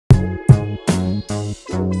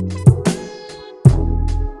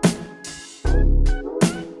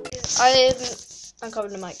I'm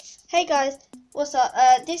covering the mic. Hey guys, what's up?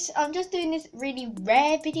 I'm just doing this really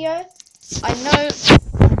rare video. I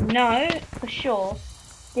know for sure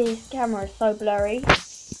this camera is so blurry.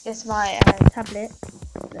 It's my tablet.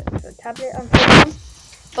 The tablet I'm filming,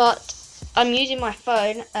 but I'm using my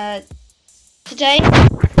phone. Today,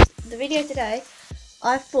 the video today,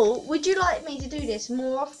 I thought, would you like me to do this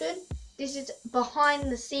more often? This is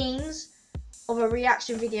behind the scenes of a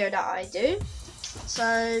reaction video that I do.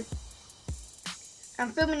 So I'm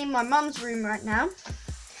filming in my mum's room right now.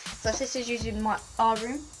 So sister's using our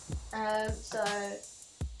room. So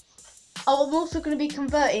I'm also going to be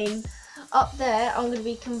converting up there. I'm not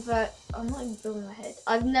even filming my head.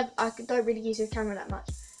 I don't really use the camera that much.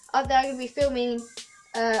 Up there I'm going to be filming.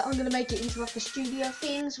 I'm going to make it into like a studio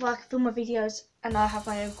thing, so I can film my videos and I have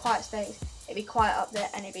my own quiet space. It'll be quiet up there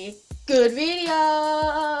and it'll be a good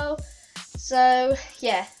video. So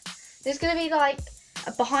yeah, there's going to be like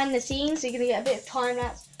a behind the scenes, so you're going to get a bit of time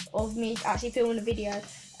lapse of me actually filming the video.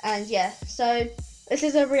 And yeah, so this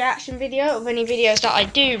is a reaction video of any videos that I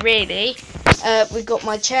do really. We've got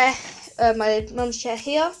my chair, my mum's chair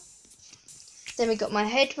here. Then we got my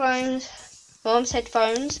headphones, my mum's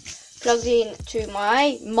headphones plugged in to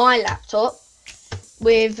my laptop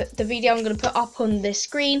with the video I'm going to put up on the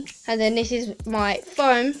screen. And then this is my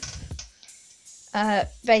phone.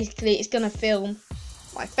 Basically it's going to film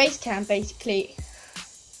my face cam basically.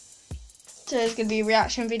 So it's going to be a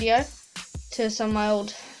reaction video to some of my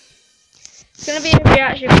old... It's going to be a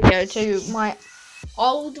reaction video to my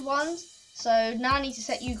old ones. So now I need to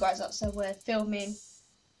set you guys up so we're filming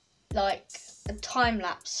like a time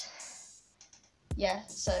lapse. Yeah,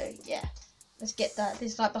 so yeah, let's get that.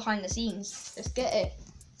 This is like behind the scenes. Let's get it.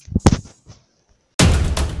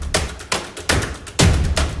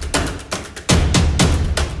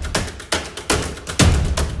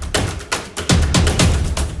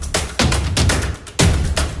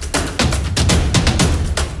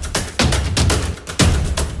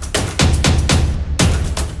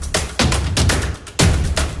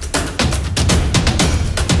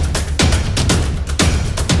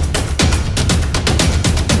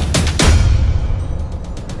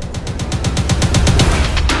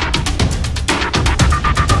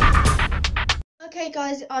 Okay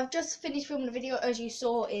guys, I've just finished filming the video as you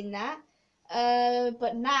saw in that,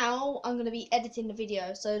 but now I'm going to be editing the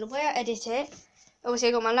video. So the way I edit it, obviously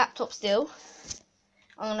I got my laptop still.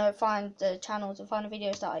 I'm going to find the channels and find the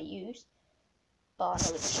videos that I use, but I'm not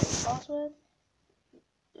going to show you the password.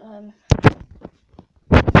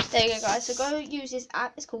 There you go guys, so go use this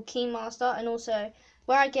app, it's called KeyMaster, and also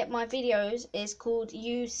where I get my videos is called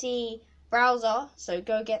UC Browser, so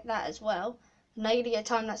go get that as well. Now you're going to get a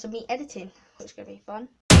time lapse of me editing, which is going to be fun.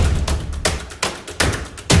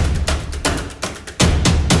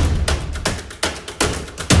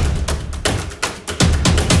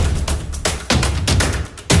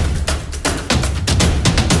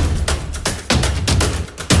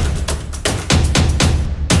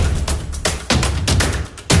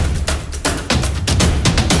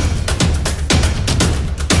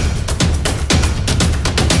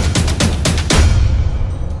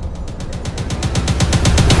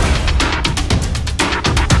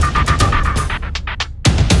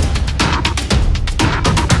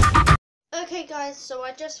 Okay guys, so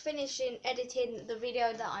I just finished editing the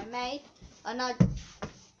video that I made, and I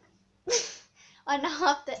now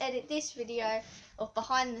have to edit this video of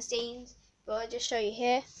behind the scenes, but I'll just show you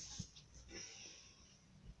here.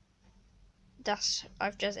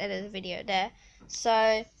 I've just edited the video there,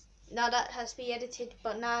 so now that has to be edited,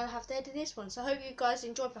 but now I have to edit this one. So I hope you guys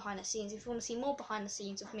enjoy behind the scenes. If you want to see more behind the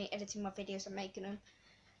scenes of me editing my videos and making them,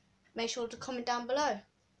 make sure to comment down below.